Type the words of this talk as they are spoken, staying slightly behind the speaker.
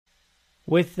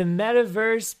With the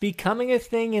metaverse becoming a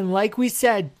thing, and like we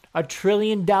said, a $1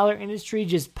 trillion industry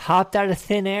just popped out of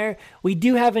thin air, we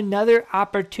do have another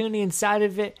opportunity inside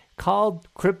of it called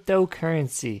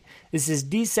cryptocurrency. This is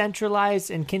decentralized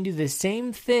and can do the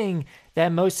same thing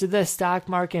that most of the stock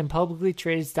market and publicly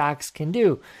traded stocks can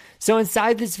do. So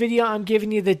inside this video, I'm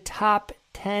giving you the top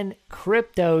 10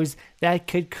 cryptos that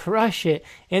could crush it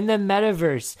in the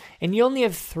metaverse. And you only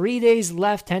have 3 days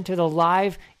left to enter the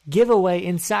live giveaway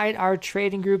inside our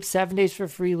trading group. 7 days for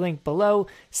free, link below.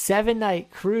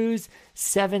 7-night cruise,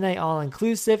 7-night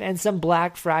all-inclusive, and some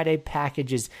Black Friday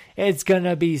packages. It's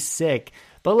gonna be sick.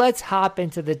 But let's hop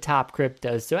into the top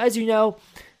cryptos. So as you know,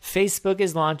 Facebook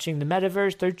is launching the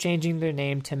metaverse. They're changing their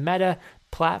name to Meta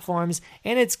Platforms,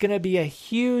 and it's gonna be a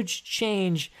huge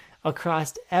change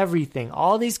across everything.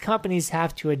 All these companies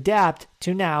have to adapt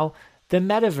to now the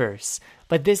metaverse.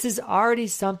 But this is already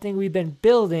something we've been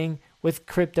building with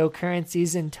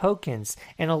cryptocurrencies and tokens.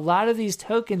 And a lot of these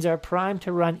tokens are primed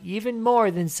to run even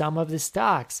more than some of the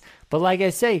stocks. But like I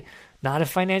say, not a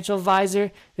financial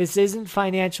advisor. This isn't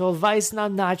financial advice, and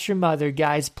I'm not your mother,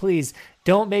 guys. Please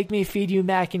don't make me feed you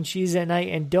mac and cheese at night,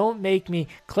 and don't make me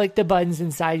click the buttons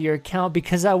inside your account,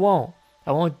 because I won't.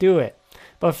 I won't do it.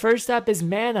 But first up is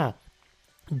Mana,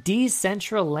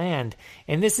 Decentraland.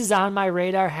 And this is on my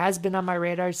radar, has been on my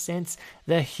radar since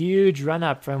the huge run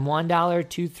up from $1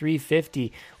 to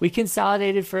 $3.50. We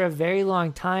consolidated for a very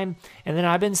long time, and then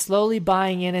I've been slowly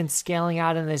buying in and scaling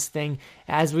out on this thing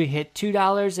as we hit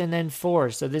 $2 and then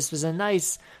 $4. So this was a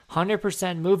nice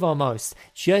 100% move almost,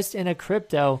 just in a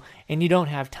crypto, and you don't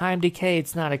have time decay.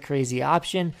 It's not a crazy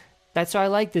option. That's why I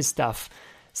like this stuff.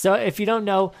 So if you don't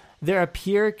know, they're a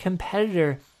pure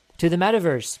competitor to the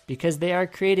metaverse because they are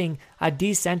creating a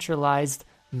decentralized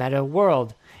meta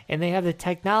world, and they have the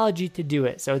technology to do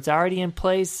it. So it's already in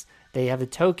place. They have a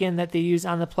token that they use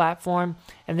on the platform,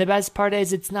 and the best part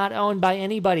is it's not owned by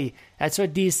anybody. That's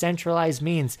what decentralized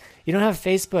means. You don't have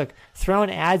Facebook throwing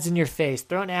ads in your face,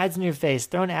 throwing ads in your face,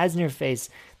 throwing ads in your face.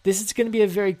 This is going to be a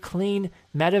very clean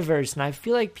metaverse, and I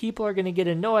feel like people are going to get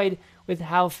annoyed with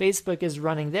how Facebook is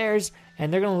running theirs,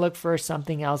 and they're going to look for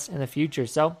something else in the future.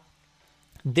 So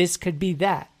this could be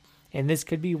that, and this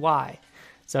could be why.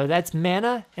 So that's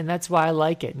Mana, and that's why I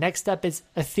like it. Next up is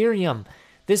Ethereum.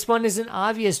 This one is an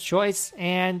obvious choice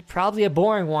and probably a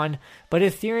boring one, but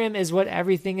Ethereum is what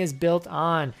everything is built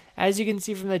on. As you can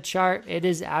see from the chart, it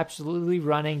is absolutely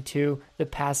running to the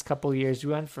past couple years.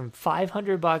 We went from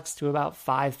 $500 to about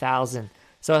 5,000.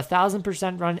 So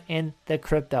 1,000% run in the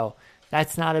crypto.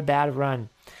 That's not a bad run.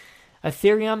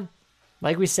 Ethereum,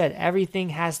 like we said, everything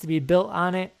has to be built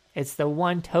on it. It's the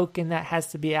one token that has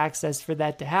to be accessed for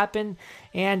that to happen.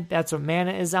 And that's what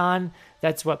Mana is on.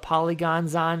 That's what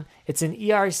Polygon's on. It's an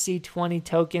ERC20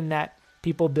 token that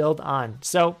people build on.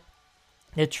 So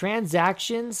the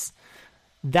transactions,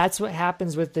 that's what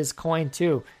happens with this coin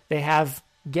too. They have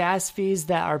gas fees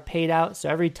that are paid out. So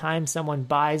every time someone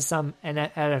buys some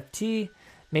NFT,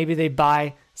 maybe they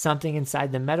buy something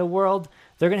inside the meta world,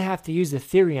 they're going to have to use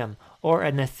Ethereum or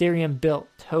an Ethereum built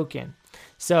token.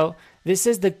 So this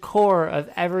is the core of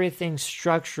everything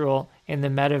structural in the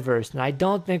metaverse. And I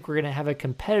don't think we're going to have a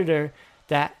competitor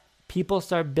that people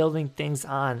start building things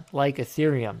on like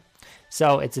Ethereum.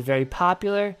 So it's very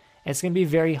popular, and it's going to be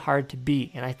very hard to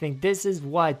beat. And I think this is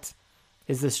what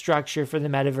is the structure for the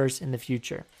metaverse in the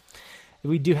future.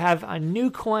 We do have a new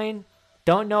coin,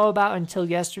 don't know about until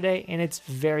yesterday, and it's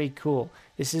very cool.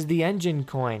 This is the Engine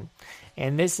coin.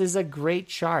 And this is a great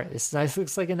chart. This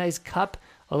looks like a nice cup,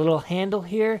 a little handle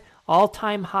here.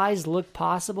 All-time highs look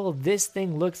possible. This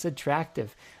thing looks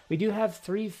attractive. We do have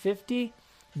 350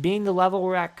 being the level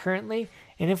we're at currently.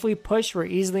 And if we push, we're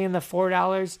easily in the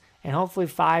 $4 and hopefully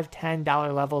 $5,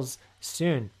 $10 levels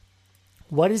soon.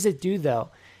 What does it do though?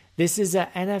 This is an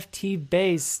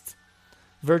NFT-based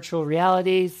virtual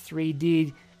reality,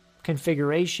 3D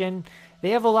configuration.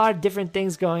 They have a lot of different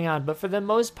things going on, but for the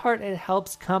most part, it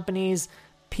helps companies,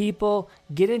 people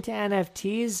get into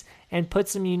NFTs and put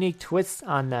some unique twists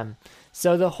on them.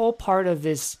 So the whole part of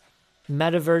this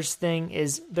metaverse thing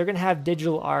is they're going to have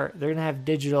digital art. They're going to have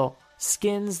digital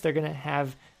skins. They're going to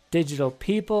have digital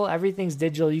people. Everything's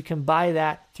digital. You can buy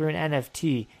that through an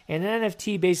NFT. And an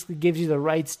NFT basically gives you the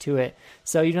rights to it,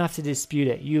 so you don't have to dispute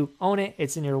it. You own it.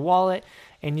 It's in your wallet,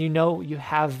 and you know you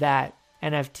have that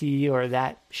NFT or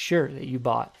that shirt that you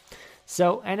bought.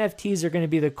 So NFTs are going to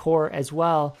be the core as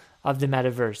well of the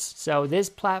metaverse. So this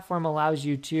platform allows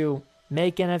you to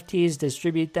make NFTs,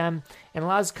 distribute them, and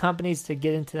allows companies to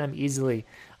get into them easily.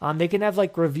 They can have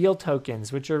like reveal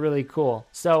tokens, which are really cool.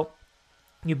 So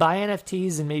you buy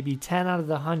NFTs and maybe 10 out of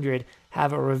the 100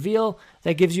 have a reveal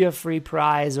that gives you a free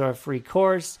prize or a free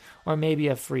course or maybe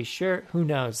a free shirt. Who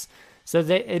knows? So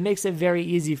it makes it very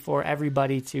easy for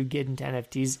everybody to get into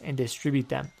NFTs and distribute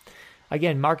them.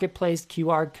 Again, marketplace,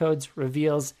 QR codes,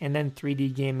 reveals, and then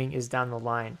 3D gaming is down the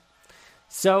line.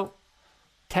 So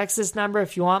text this number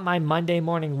if you want my Monday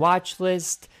morning watch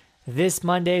list. This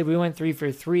Monday, we went 3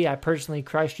 for 3. I personally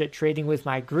crushed it trading with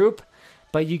my group,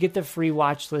 but you get the free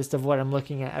watch list of what I'm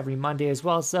looking at every Monday as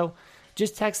well. So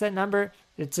just text that number.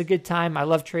 It's a good time. I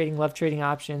love trading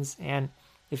options. And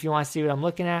if you want to see what I'm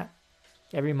looking at,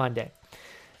 every Monday.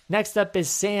 Next up is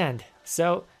sand.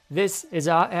 So this is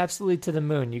absolutely to the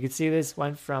moon. You can see this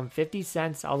went from 50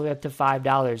 cents all the way up to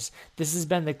 $5. This has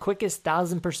been the quickest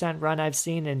 1,000% run I've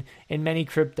seen in many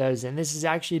cryptos. And this is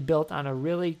actually built on a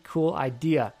really cool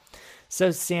idea.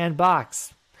 So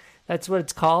Sandbox, that's what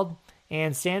it's called.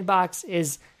 And Sandbox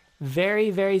is very,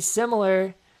 very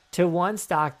similar to one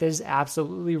stock that is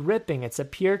absolutely ripping. It's a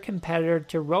pure competitor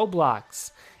to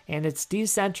Roblox. And it's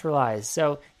decentralized.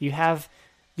 So you have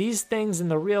these things in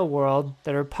the real world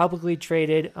that are publicly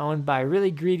traded, owned by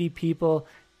really greedy people.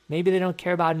 Maybe they don't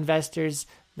care about investors.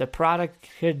 The product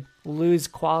could lose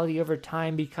quality over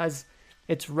time because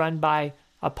it's run by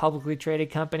a publicly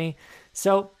traded company.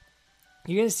 So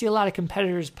you're going to see a lot of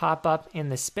competitors pop up in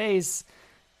the space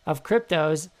of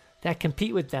cryptos that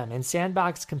compete with them. And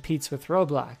Sandbox competes with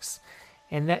Roblox.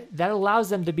 And that allows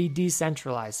them to be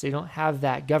decentralized. So you don't have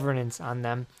that governance on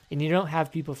them. And you don't have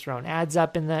people throwing ads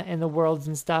up in the worlds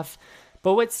and stuff.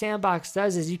 But what Sandbox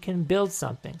does is you can build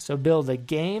something. So build a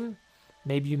game.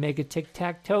 Maybe you make a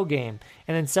tic-tac-toe game.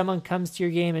 And then someone comes to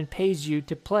your game and pays you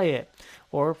to play it.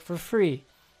 Or for free.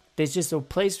 There's just a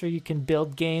place where you can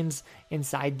build games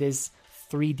inside this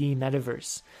 3D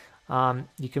metaverse.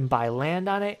 You can buy land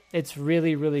on it. It's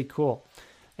really, really cool.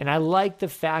 And I like the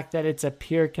fact that it's a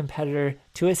pure competitor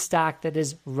to a stock that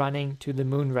is running to the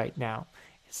moon right now.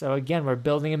 So again, we're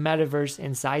building a metaverse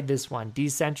inside this one.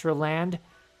 Decentraland,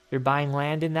 you're buying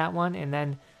land in that one. And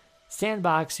then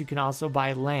Sandbox, you can also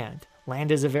buy land.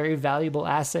 Land is a very valuable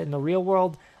asset in the real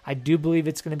world. I do believe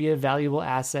it's going to be a valuable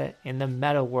asset in the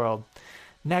meta world.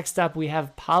 Next up, we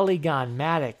have Polygon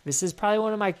Matic. This is probably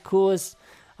one of my coolest,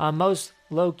 most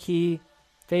low-key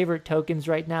favorite tokens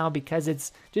right now because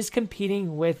it's just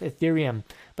competing with Ethereum.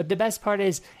 But the best part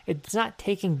is it's not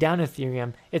taking down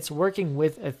Ethereum, it's working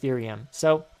with Ethereum.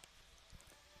 So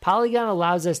Polygon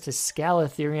allows us to scale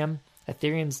Ethereum.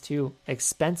 Ethereum's too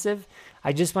expensive.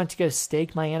 I just went to go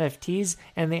stake my NFTs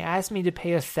and they asked me to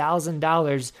pay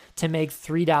 $1,000 to make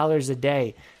 $3 a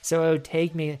day. So it would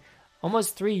take me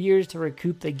almost 3 years to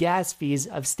recoup the gas fees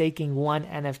of staking one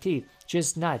NFT.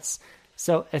 Just nuts.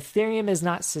 So Ethereum is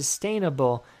not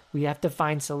sustainable. We have to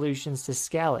find solutions to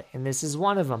scale it. And this is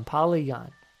one of them, Polygon.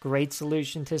 Great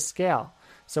solution to scale.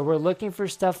 So we're looking for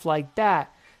stuff like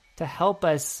that to help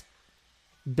us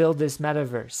build this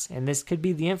metaverse. And this could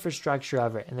be the infrastructure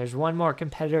of it. And there's one more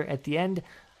competitor at the end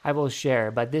I will share.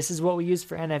 But this is what we use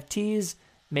for NFTs,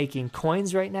 making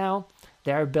coins right now.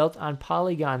 They are built on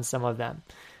Polygon, some of them.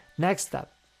 Next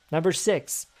up. Number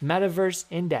 6, Metaverse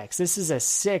Index. This is a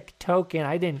sick token.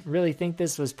 I didn't really think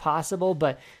this was possible,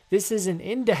 but this is an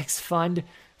index fund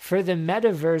for the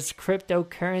metaverse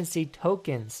cryptocurrency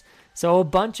tokens. So a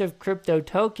bunch of crypto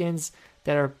tokens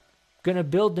that are going to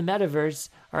build the metaverse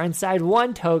are inside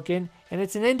one token, and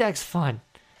it's an index fund.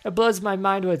 It blows my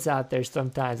mind what's out there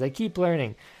sometimes. I keep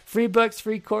learning. Free books,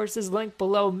 free courses, link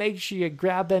below. Make sure you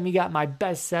grab them. You got my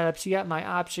best setups. You got my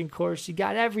option course. You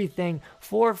got everything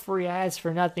for free. I ask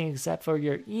for nothing except for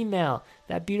your email.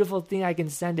 That beautiful thing I can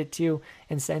send it to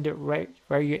and send it right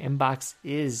where your inbox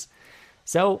is.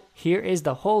 So here is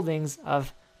the holdings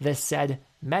of the said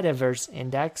Metaverse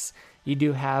Index. You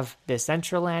do have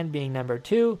Decentraland being number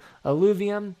 2,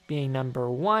 Illuvium being number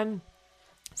 1,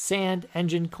 Sand,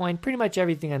 Engine Coin, pretty much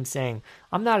everything I'm saying.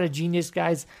 I'm not a genius,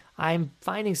 guys. I'm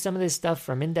finding some of this stuff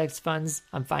from index funds.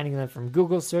 I'm finding them from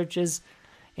Google searches.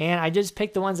 And I just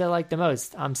picked the ones I like the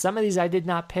most. Some of these I did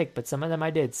not pick, but some of them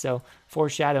I did. So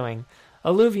foreshadowing.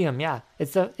 Illuvium, yeah.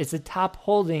 It's a top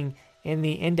holding in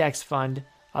the index fund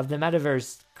of the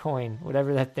Metaverse coin,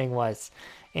 whatever that thing was.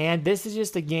 And this is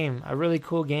just a game, a really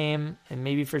cool game, and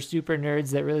maybe for super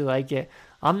nerds that really like it.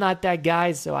 I'm not that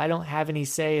guy, so I don't have any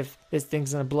say if this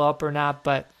thing's going to blow up or not,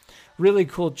 but really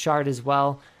cool chart as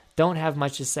well. Don't have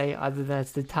much to say other than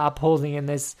it's the top holding in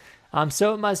this,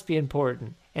 so it must be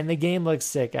important. And the game looks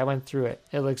sick. I went through it.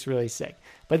 It looks really sick.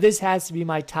 But this has to be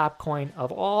my top coin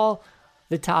of all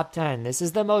the top 10. This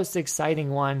is the most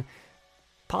exciting one.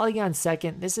 Polygon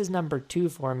second. This is number 2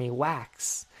 for me,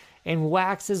 Wax. And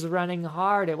Wax is running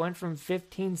hard. It went from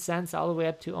 15 cents all the way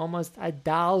up to almost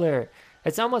 $1.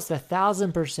 It's almost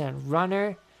 1,000%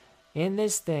 runner in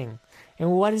this thing.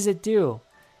 And what does it do?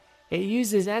 It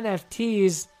uses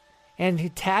NFTs and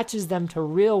attaches them to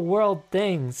real world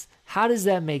things. How does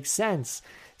that make sense?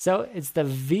 So it's the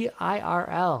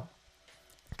VIRL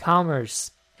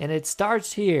commerce. And it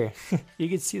starts here. You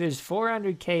can see there's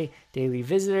 400K daily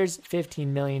visitors,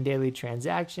 15 million daily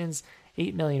transactions,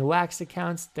 8 million Wax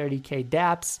accounts, 30K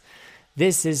dApps.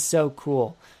 This is so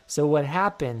cool. So what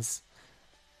happens?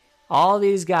 All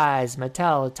these guys,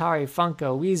 Mattel, Atari,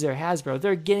 Funko, Weezer, Hasbro,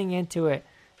 they're getting into it.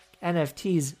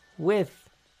 NFTs with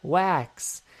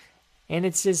Wax. And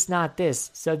it's just not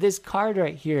this. So this card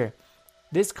right here,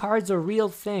 this card's a real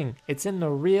thing. It's in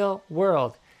the real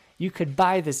world. You could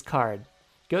buy this card.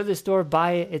 Go to the store,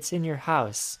 buy it, it's in your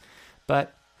house.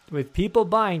 But with people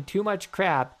buying too much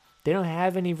crap, they don't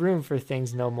have any room for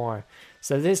things no more.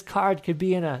 So this card could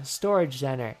be in a storage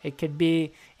center. It could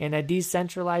be in a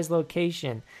decentralized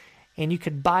location. And you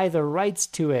could buy the rights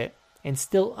to it and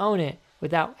still own it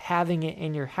without having it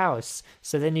in your house.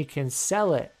 So then you can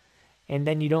sell it. And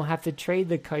then you don't have to trade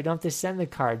the card. You don't have to send the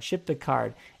card, ship the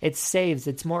card. It saves.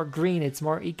 It's more green. It's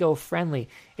more eco-friendly.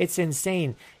 It's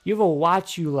insane. You have a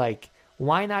watch you like.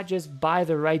 Why not just buy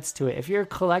the rights to it? If you're a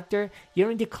collector, you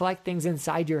don't need to collect things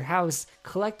inside your house.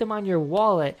 Collect them on your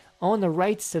wallet. Own the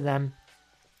rights to them.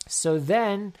 So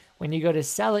then, when you go to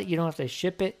sell it, you don't have to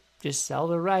ship it. Just sell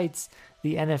the rights,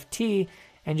 the NFT,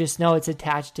 and just know it's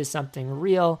attached to something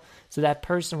real. So that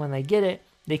person, when they get it,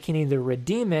 they can either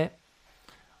redeem it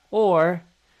or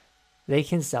they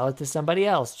can sell it to somebody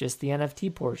else, just the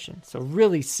NFT portion. So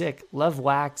really sick. Love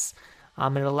Wax.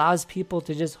 It allows people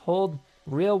to just hold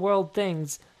real world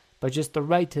things, but just the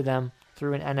right to them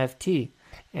through an NFT.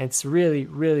 And it's really,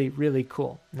 really, really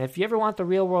cool. And if you ever want the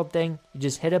real world thing, you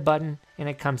just hit a button and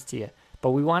it comes to you.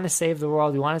 But we want to save the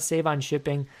world. We want to save on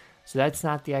shipping. So that's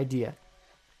not the idea.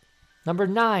 Number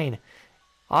 9,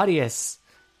 Audius.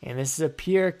 And this is a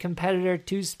peer competitor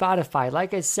to Spotify.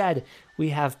 Like I said, we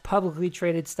have publicly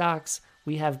traded stocks.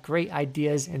 We have great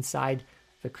ideas inside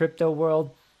the crypto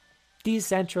world.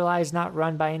 Decentralized, not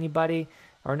run by anybody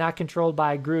or not controlled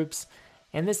by groups.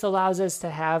 And this allows us to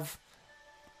have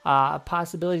a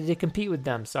possibility to compete with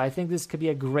them. So I think this could be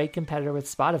a great competitor with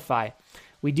Spotify.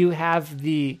 We do have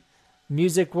the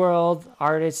music world,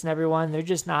 artists and everyone. They're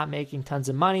just not making tons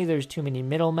of money. There's too many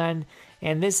middlemen.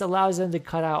 And this allows them to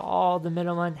cut out all the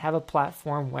middlemen, have a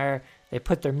platform where they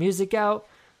put their music out,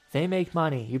 they make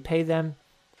money. You pay them.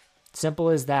 Simple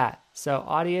as that. So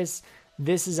Audius,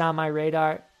 this is on my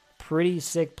radar. Pretty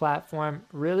sick platform,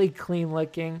 really clean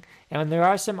looking. And there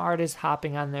are some artists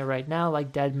hopping on there right now,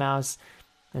 like Deadmau5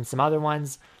 and some other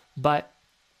ones. But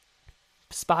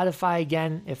Spotify,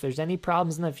 again, if there's any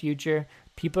problems in the future,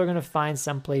 people are going to find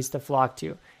some place to flock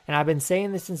to. And I've been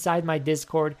saying this inside my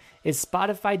Discord, is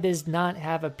Spotify does not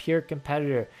have a pure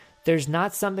competitor. There's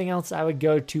not something else I would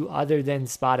go to other than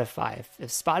Spotify.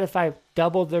 If Spotify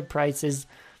doubled their prices,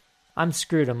 I'm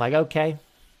screwed. I'm like, okay,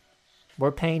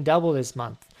 we're paying double this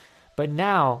month. But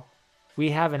now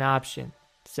we have an option.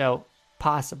 So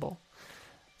possible.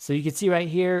 So you can see right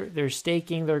here, they're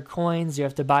staking their coins. You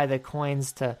have to buy the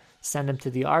coins to send them to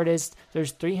the artist.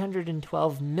 There's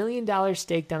 $312 million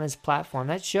staked on this platform.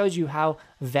 That shows you how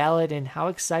valid and how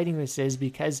exciting this is,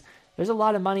 because there's a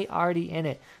lot of money already in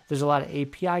it. There's a lot of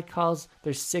API calls.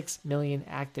 There's 6 million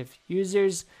active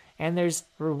users. And there's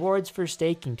rewards for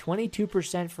staking,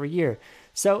 22% for a year.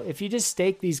 So if you just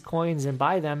stake these coins and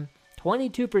buy them,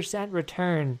 22%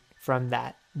 return from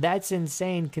that. That's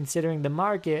insane considering the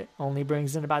market only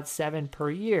brings in about 7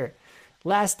 per year.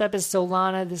 Last up is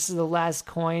Solana. This is the last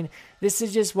coin. This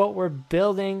is just what we're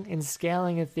building and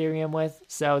scaling Ethereum with.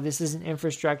 So this is an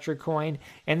infrastructure coin.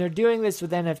 And they're doing this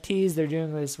with NFTs. They're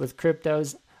doing this with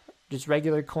cryptos, just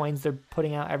regular coins they're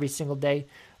putting out every single day.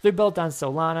 They're built on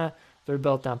Solana. They're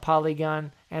built on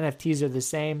Polygon. NFTs are the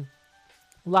same.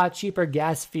 A lot cheaper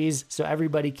gas fees so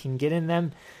everybody can get in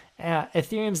them.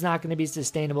 Ethereum's not going to be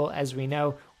sustainable, as we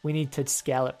know. We need to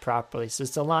scale it properly. So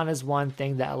Solana is one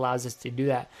thing that allows us to do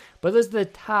that. But those are the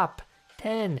top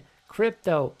 10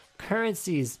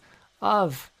 cryptocurrencies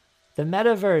of the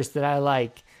metaverse that I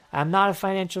like. I'm not a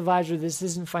financial advisor. This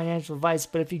isn't financial advice.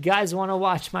 But if you guys want to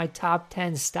watch my top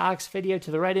 10 stocks video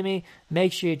to the right of me,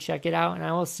 make sure you check it out. And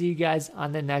I will see you guys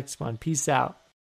on the next one. Peace out.